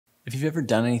If you've ever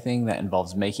done anything that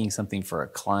involves making something for a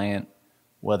client,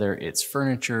 whether it's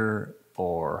furniture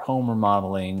or home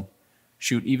remodeling,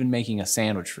 shoot, even making a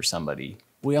sandwich for somebody,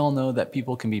 we all know that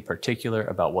people can be particular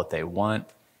about what they want,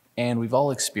 and we've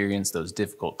all experienced those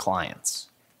difficult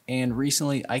clients. And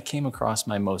recently, I came across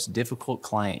my most difficult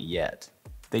client yet.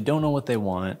 They don't know what they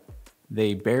want,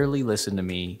 they barely listen to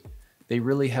me, they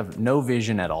really have no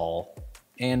vision at all,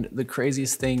 and the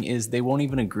craziest thing is they won't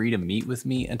even agree to meet with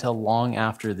me until long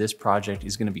after this project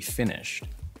is going to be finished.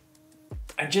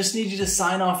 I just need you to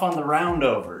sign off on the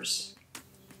roundovers.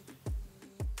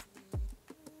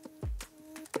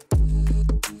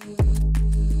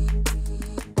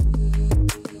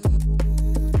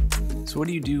 So what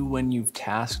do you do when you've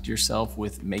tasked yourself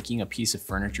with making a piece of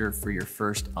furniture for your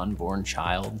first unborn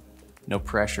child? No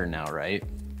pressure now, right?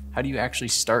 How do you actually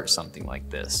start something like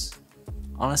this?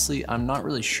 Honestly, I'm not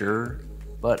really sure,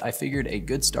 but I figured a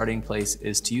good starting place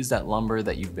is to use that lumber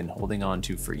that you've been holding on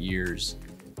to for years.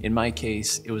 In my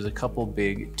case, it was a couple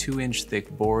big 2-inch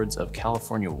thick boards of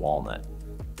California walnut.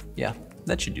 Yeah,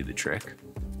 that should do the trick.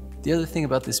 The other thing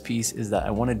about this piece is that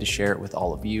I wanted to share it with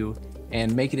all of you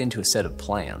and make it into a set of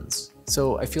plans.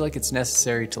 So I feel like it's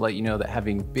necessary to let you know that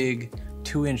having big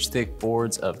 2-inch thick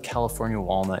boards of California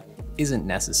walnut isn't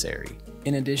necessary.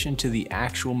 In addition to the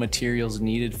actual materials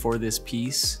needed for this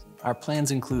piece, our plans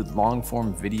include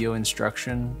long-form video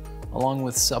instruction, along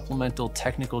with supplemental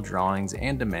technical drawings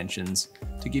and dimensions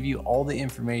to give you all the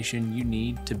information you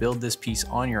need to build this piece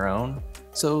on your own,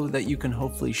 so that you can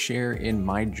hopefully share in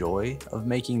my joy of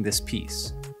making this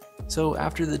piece. So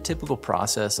after the typical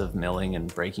process of milling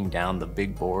and breaking down the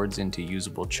big boards into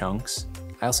usable chunks,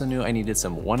 I also knew I needed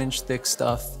some 1-inch thick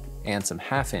stuff and some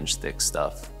 1/2-inch thick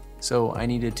stuff. So I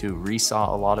needed to resaw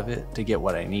a lot of it to get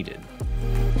what I needed.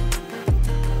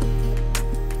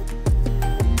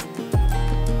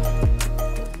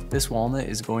 This walnut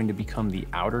is going to become the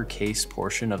outer case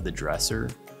portion of the dresser,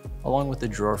 along with the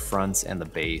drawer fronts and the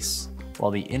base,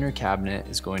 while the inner cabinet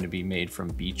is going to be made from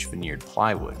beech veneered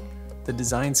plywood. The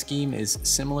design scheme is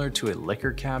similar to a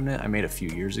liquor cabinet I made a few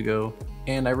years ago,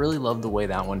 and I really love the way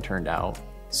that one turned out,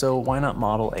 so why not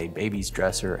model a baby's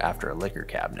dresser after a liquor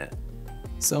cabinet?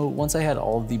 So once I had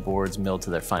all of the boards milled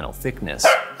to their final thickness...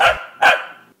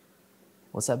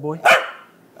 What's that, boy?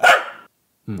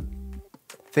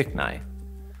 Thicknigh.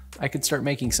 I could start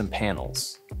making some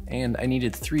panels, and I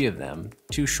needed 3 of them,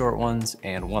 2 short ones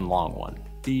and 1 long one.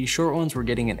 The short ones were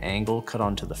getting an angle cut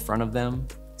onto the front of them,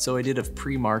 so I did a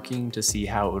pre-marking to see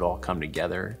how it would all come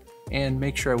together, and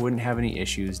make sure I wouldn't have any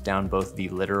issues down both the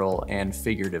literal and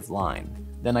figurative line.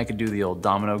 Then I could do the old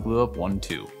domino glue up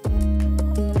 1-2.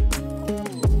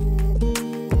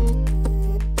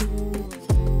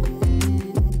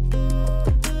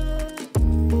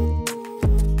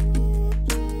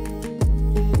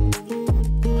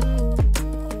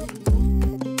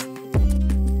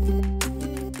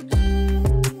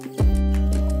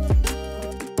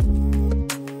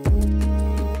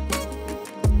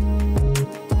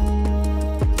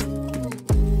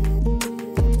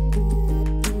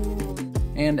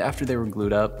 And after they were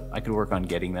glued up, I could work on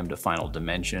getting them to final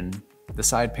dimension. The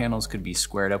side panels could be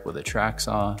squared up with a track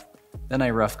saw. Then I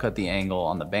rough cut the angle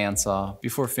on the bandsaw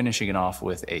before finishing it off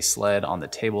with a sled on the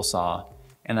table saw,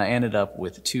 and I ended up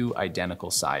with 2 identical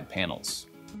side panels.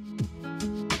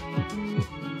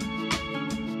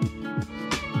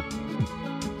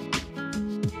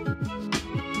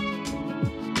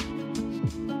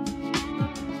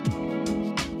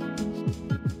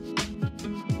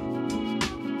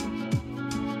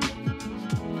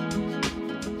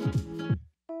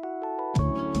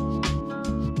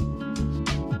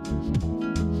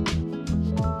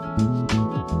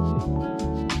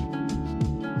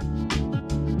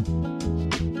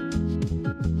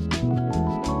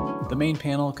 The main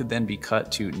panel could then be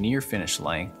cut to near finish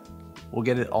length. We'll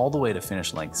get it all the way to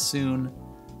finish length soon,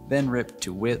 then rip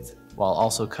to width while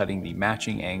also cutting the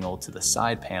matching angle to the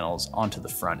side panels onto the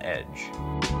front edge.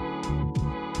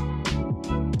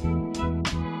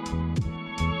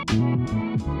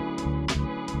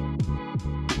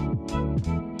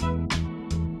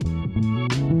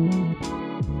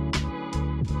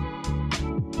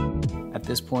 At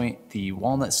this point, the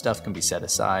walnut stuff can be set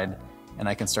aside, and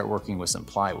I can start working with some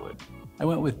plywood. I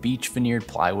went with beech veneered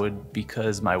plywood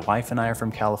because my wife and I are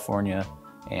from California,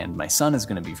 and my son is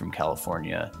going to be from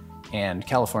California, and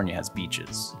California has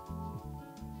beaches.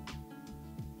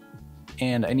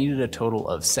 And I needed a total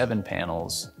of 7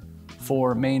 panels,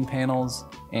 4 main panels,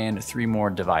 and 3 more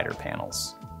divider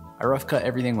panels. I rough cut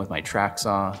everything with my track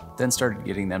saw, then started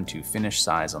getting them to finish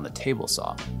size on the table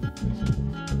saw.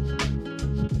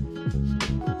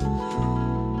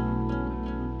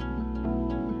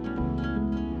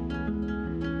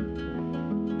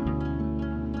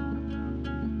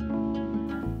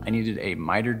 needed a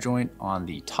miter joint on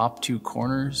the top two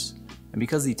corners, and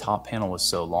because the top panel was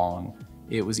so long,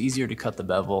 it was easier to cut the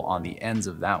bevel on the ends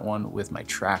of that one with my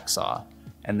track saw,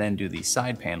 and then do the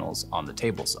side panels on the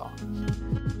table saw.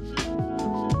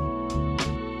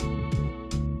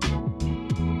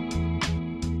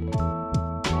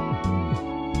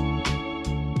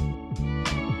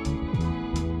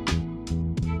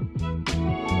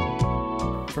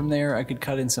 From there, I could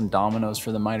cut in some dominoes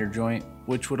for the miter joint,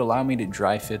 which would allow me to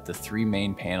dry fit the 3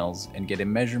 main panels and get a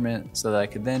measurement so that I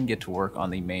could then get to work on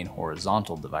the main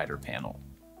horizontal divider panel.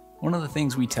 One of the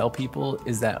things we tell people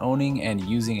is that owning and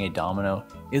using a domino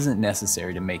isn't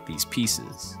necessary to make these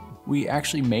pieces. We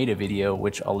actually made a video,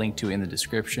 which I'll link to in the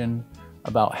description,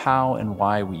 about how and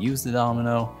why we use the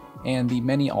domino and the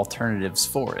many alternatives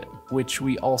for it, which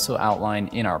we also outline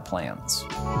in our plans.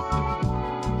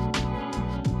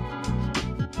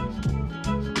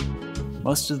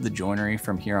 Most of the joinery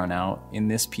from here on out in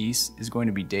this piece is going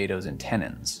to be dados and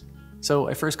tenons. So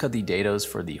I first cut the dados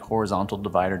for the horizontal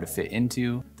divider to fit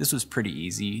into. This was pretty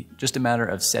easy, just a matter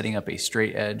of setting up a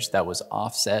straight edge that was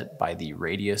offset by the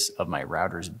radius of my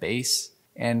router's base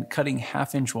and cutting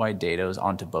 1/2 inch wide dados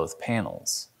onto both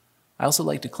panels. I also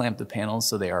like to clamp the panels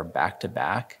so they are back to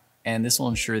back, and this will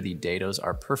ensure the dados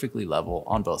are perfectly level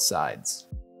on both sides.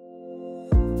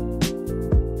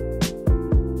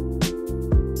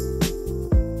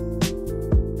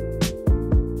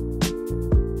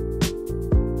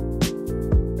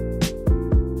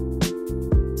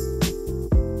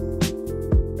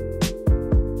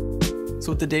 So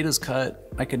with the dados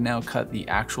cut, I could now cut the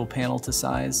actual panel to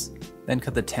size, then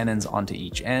cut the tenons onto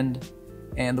each end,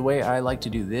 and the way I like to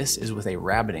do this is with a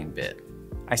rabbiting bit.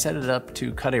 I set it up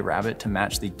to cut a rabbet to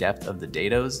match the depth of the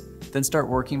dados, then start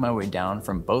working my way down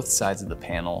from both sides of the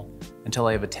panel until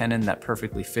I have a tenon that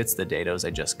perfectly fits the dados I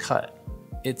just cut.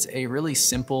 It's a really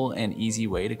simple and easy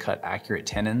way to cut accurate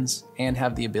tenons and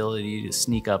have the ability to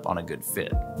sneak up on a good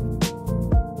fit.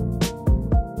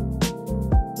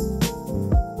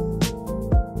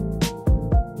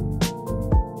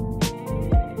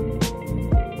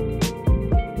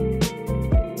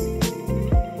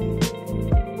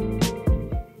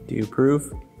 Do you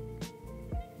approve?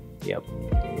 Yep.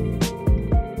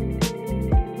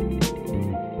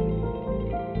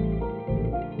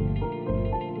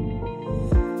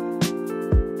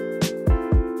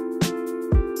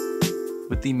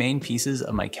 With the main pieces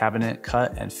of my cabinet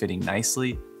cut and fitting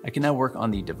nicely, I can now work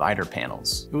on the divider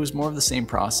panels. It was more of the same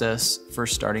process,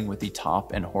 first starting with the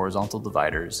top and horizontal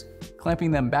dividers,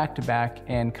 clamping them back to back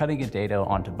and cutting a dado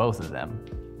onto both of them.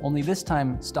 Only this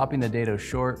time stopping the dado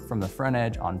short from the front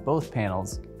edge on both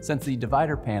panels, since the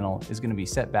divider panel is going to be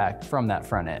set back from that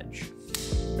front edge.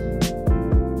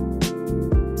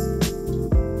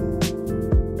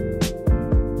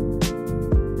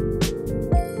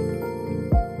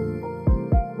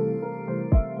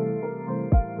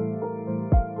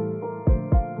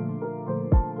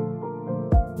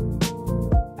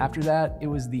 After that, it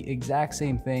was the exact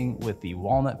same thing with the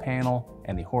walnut panel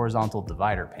and the horizontal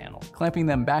divider panel, clamping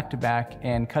them back to back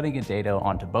and cutting a dado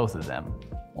onto both of them.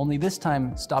 Only this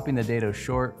time stopping the dado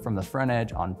short from the front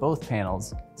edge on both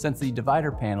panels, since the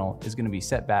divider panel is going to be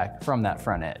set back from that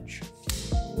front edge.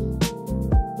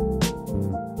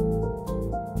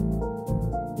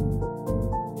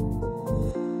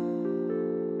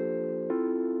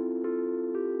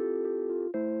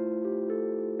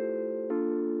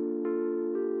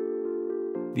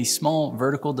 The small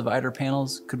vertical divider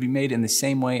panels could be made in the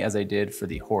same way as I did for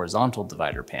the horizontal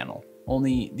divider panel,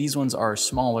 only these ones are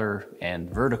smaller and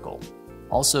vertical.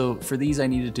 Also, for these I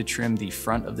needed to trim the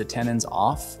front of the tenons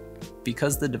off.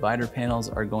 Because the divider panels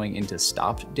are going into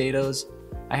stopped dados,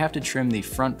 I have to trim the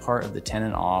front part of the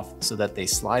tenon off so that they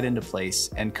slide into place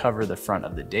and cover the front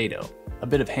of the dado. A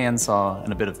bit of handsaw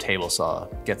and a bit of table saw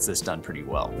gets this done pretty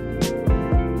well.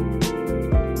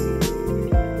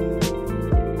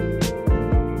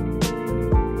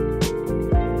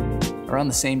 Around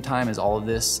the same time as all of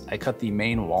this, I cut the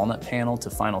main walnut panel to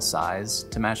final size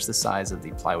to match the size of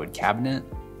the plywood cabinet,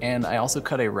 and I also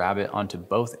cut a rabbet onto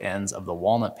both ends of the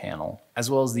walnut panel, as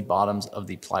well as the bottoms of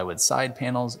the plywood side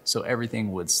panels so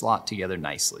everything would slot together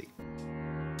nicely.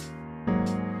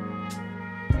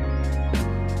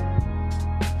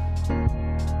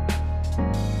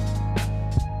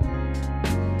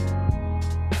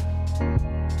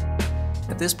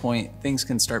 At this point, things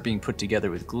can start being put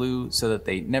together with glue so that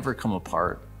they never come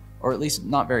apart, or at least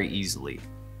not very easily.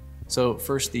 So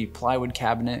first the plywood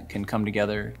cabinet can come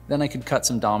together, then I could cut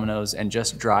some dominoes and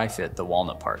just dry fit the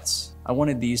walnut parts. I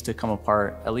wanted these to come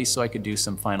apart at least so I could do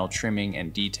some final trimming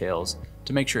and details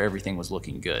to make sure everything was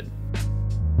looking good.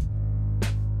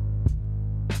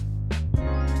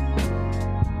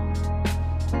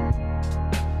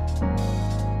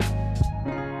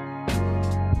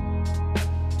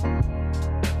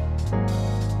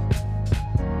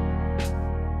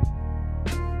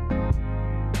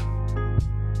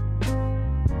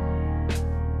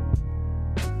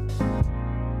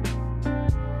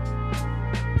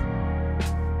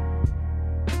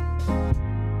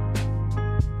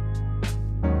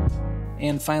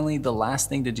 And finally, the last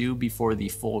thing to do before the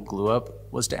full glue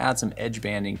up was to add some edge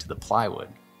banding to the plywood.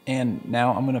 And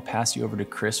now I'm gonna pass you over to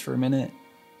Chris for a minute.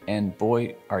 And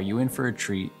boy, are you in for a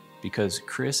treat, because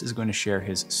Chris is going to share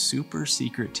his super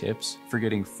secret tips for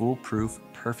getting foolproof,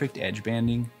 perfect edge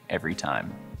banding every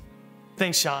time.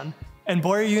 Thanks, Sean. And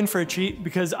boy, are you in for a treat,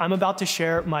 because I'm about to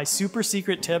share my super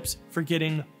secret tips for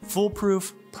getting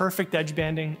foolproof, perfect edge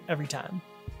banding every time.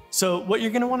 So what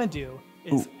you're gonna wanna do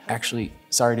is— Actually,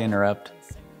 sorry to interrupt.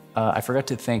 I forgot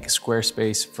to thank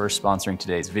Squarespace for sponsoring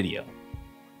today's video.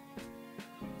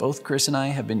 Both Chris and I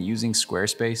have been using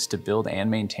Squarespace to build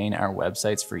and maintain our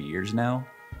websites for years now,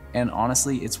 and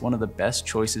honestly, it's one of the best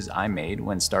choices I made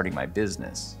when starting my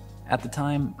business. At the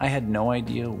time, I had no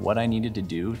idea what I needed to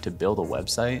do to build a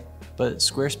website, but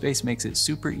Squarespace makes it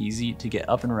super easy to get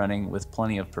up and running with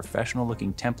plenty of professional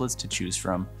looking templates to choose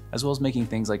from, as well as making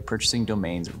things like purchasing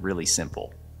domains really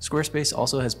simple. Squarespace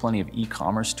also has plenty of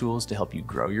e-commerce tools to help you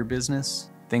grow your business.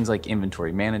 Things like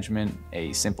inventory management,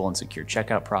 a simple and secure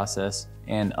checkout process,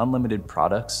 and unlimited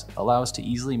products allow us to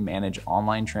easily manage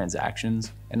online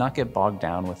transactions and not get bogged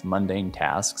down with mundane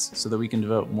tasks, so that we can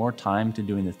devote more time to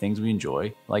doing the things we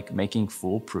enjoy, like making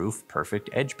foolproof,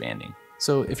 perfect edge banding.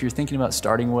 So if you're thinking about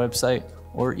starting a website,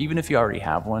 or even if you already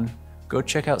have one, go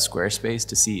check out Squarespace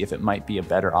to see if it might be a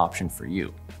better option for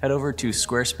you. Head over to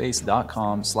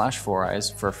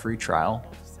squarespace.com/4eyes for a free trial.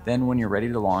 Then when you're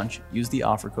ready to launch, use the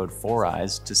offer code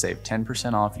 4eyes to save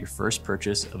 10% off your first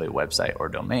purchase of a website or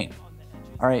domain.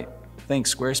 All right,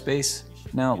 thanks Squarespace.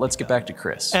 Now let's get back to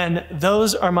Chris. And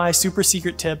those are my super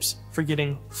secret tips for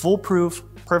getting foolproof,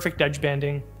 perfect edge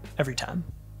banding every time.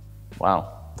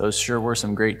 Wow, those sure were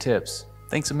some great tips.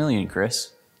 Thanks a million,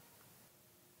 Chris.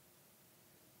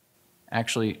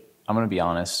 Actually, I'm gonna be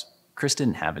honest, Chris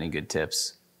didn't have any good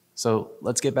tips. So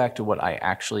let's get back to what I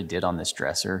actually did on this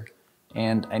dresser.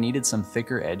 And I needed some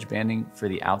thicker edge banding for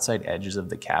the outside edges of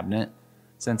the cabinet,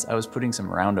 since I was putting some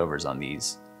roundovers on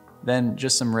these. Then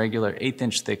just some regular 1/8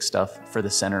 inch thick stuff for the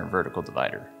center vertical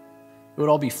divider. It would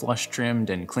all be flush trimmed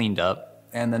and cleaned up,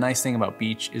 and the nice thing about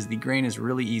Beech is the grain is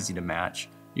really easy to match.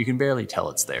 You can barely tell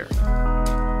it's there.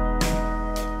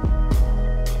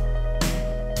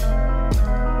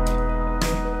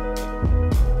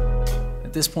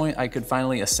 At this point, I could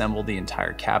finally assemble the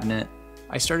entire cabinet.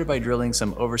 I started by drilling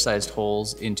some oversized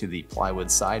holes into the plywood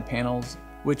side panels,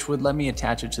 which would let me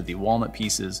attach it to the walnut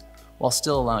pieces while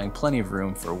still allowing plenty of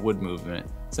room for wood movement,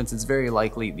 since it's very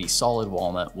likely the solid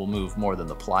walnut will move more than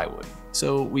the plywood.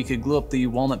 So we could glue up the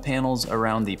walnut panels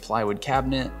around the plywood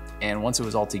cabinet, and once it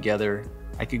was all together,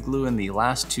 I could glue in the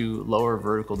last 2 lower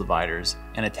vertical dividers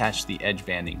and attach the edge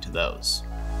banding to those.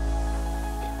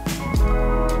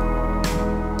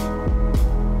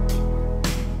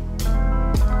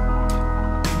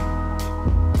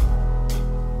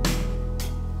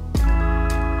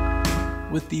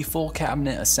 With the full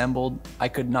cabinet assembled, I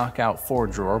could knock out 4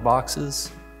 drawer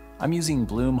boxes. I'm using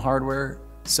Bloom hardware,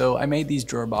 so I made these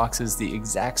drawer boxes the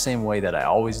exact same way that I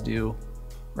always do.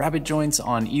 Rabbet joints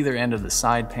on either end of the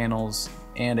side panels,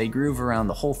 and a groove around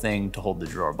the whole thing to hold the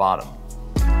drawer bottom.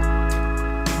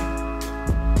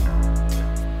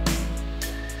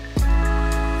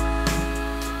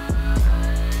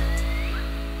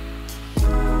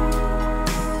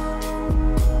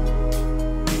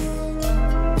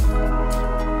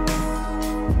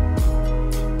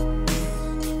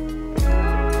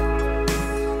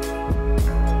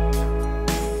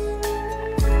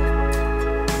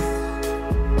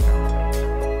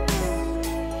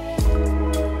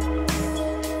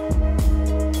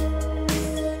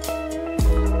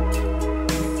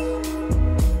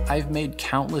 I've made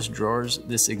countless drawers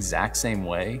this exact same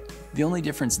way. The only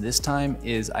difference this time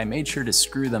is I made sure to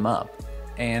screw them up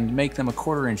and make them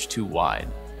 1/4 inch too wide.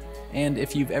 And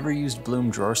if you've ever used Bloom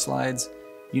drawer slides,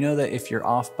 you know that if you're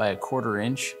off by 1/4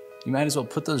 inch, you might as well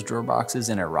put those drawer boxes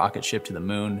in a rocket ship to the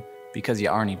moon, because you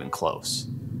aren't even close.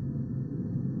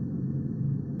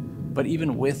 But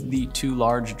even with the 2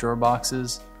 large drawer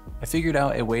boxes, I figured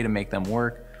out a way to make them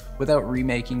work without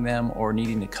remaking them or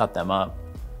needing to cut them up.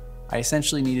 I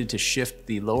essentially needed to shift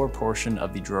the lower portion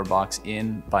of the drawer box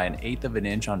in by 1/8 of an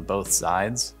inch on both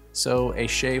sides. So a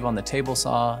shave on the table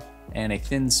saw and a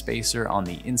thin spacer on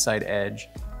the inside edge,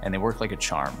 and they work like a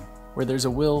charm. Where there's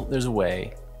a will, there's a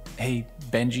way. Hey,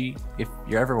 Benji, if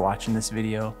you're ever watching this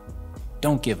video,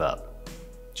 don't give up,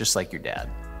 just like your dad.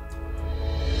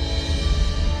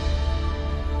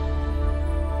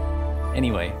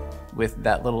 Anyway, with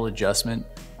that little adjustment,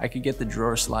 I could get the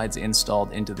drawer slides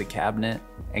installed into the cabinet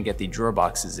and get the drawer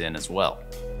boxes in as well.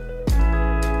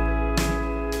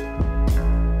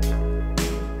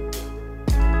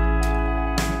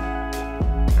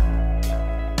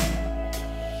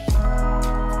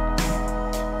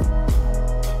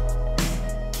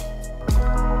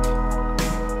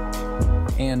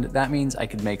 and that means I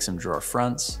could make some drawer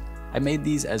fronts. I made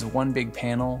these as one big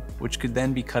panel, which could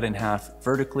then be cut in half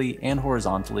vertically and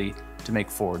horizontally to make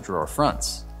 4 drawer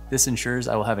fronts. This ensures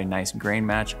I will have a nice grain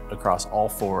match across all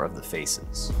 4 of the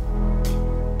faces.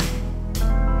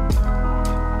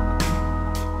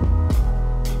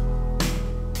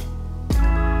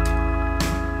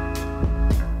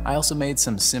 I also made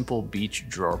some simple beech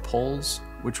drawer poles,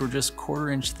 which were just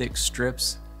 1/4 inch thick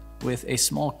strips with a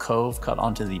small cove cut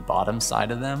onto the bottom side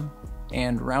of them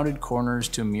and rounded corners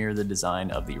to mirror the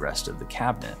design of the rest of the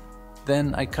cabinet.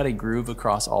 Then I cut a groove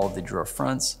across all of the drawer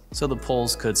fronts so the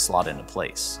poles could slot into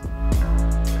place.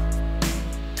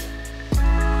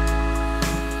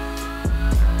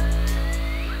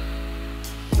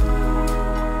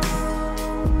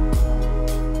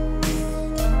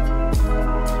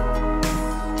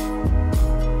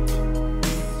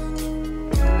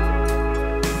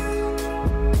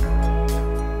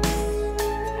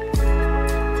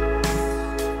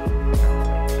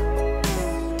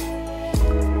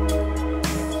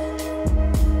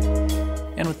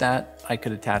 And with that, I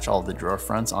could attach all the drawer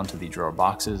fronts onto the drawer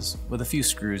boxes with a few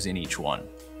screws in each one.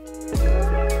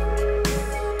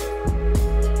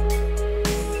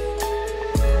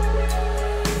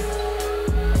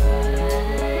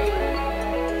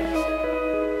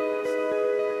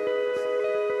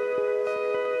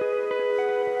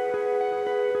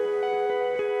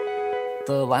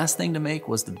 The last thing to make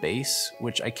was the base,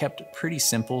 which I kept pretty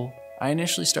simple. I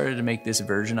initially started to make this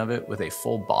version of it with a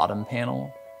full bottom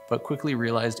panel, but quickly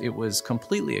realized it was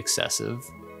completely excessive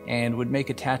and would make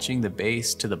attaching the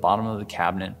base to the bottom of the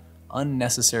cabinet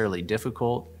unnecessarily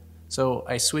difficult. So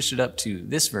I switched it up to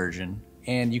this version,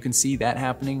 and you can see that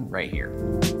happening right here.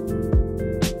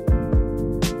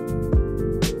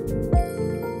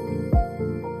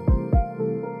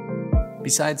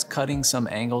 Besides cutting some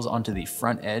angles onto the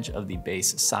front edge of the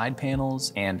base side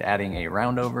panels and adding a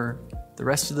roundover, the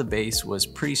rest of the base was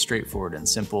pretty straightforward and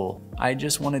simple. I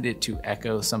just wanted it to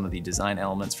echo some of the design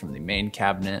elements from the main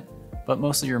cabinet, but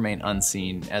mostly remain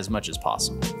unseen as much as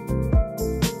possible.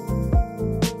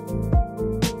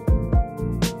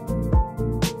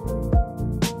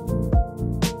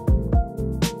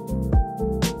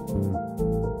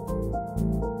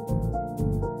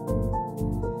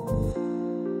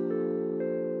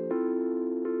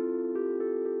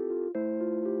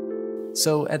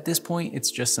 So at this point,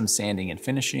 it's just some sanding and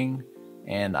finishing,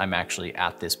 and I'm actually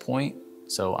at this point.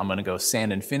 So I'm gonna go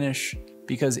sand and finish,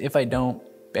 because if I don't,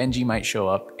 Benji might show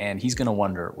up and he's gonna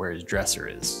wonder where his dresser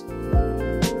is.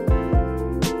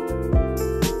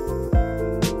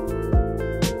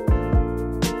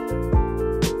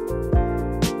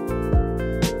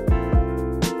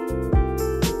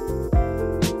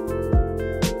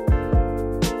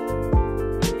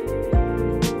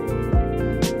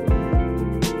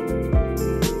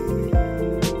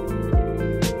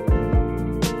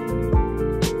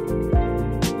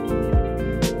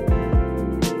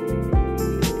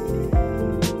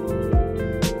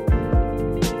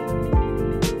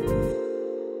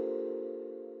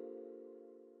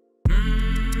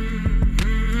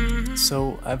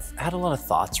 So I've had a lot of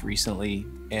thoughts recently,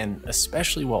 and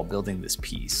especially while building this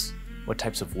piece. What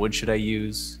types of wood should I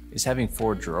use? Is having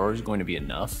 4 drawers going to be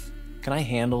enough? Can I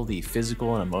handle the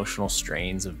physical and emotional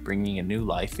strains of bringing a new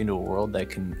life into a world that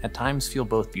can at times feel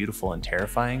both beautiful and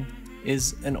terrifying?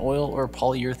 Is an oil or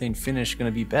polyurethane finish going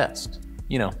to be best?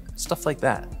 You know, stuff like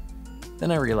that.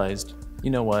 Then I realized,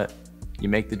 you know what? You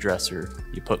make the dresser,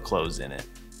 you put clothes in it.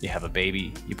 You have a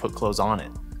baby, you put clothes on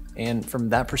it. And from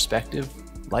that perspective,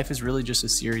 life is really just a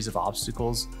series of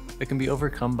obstacles that can be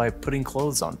overcome by putting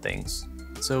clothes on things.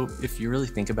 So if you really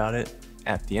think about it,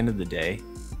 at the end of the day,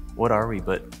 what are we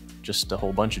but just a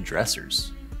whole bunch of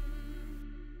dressers?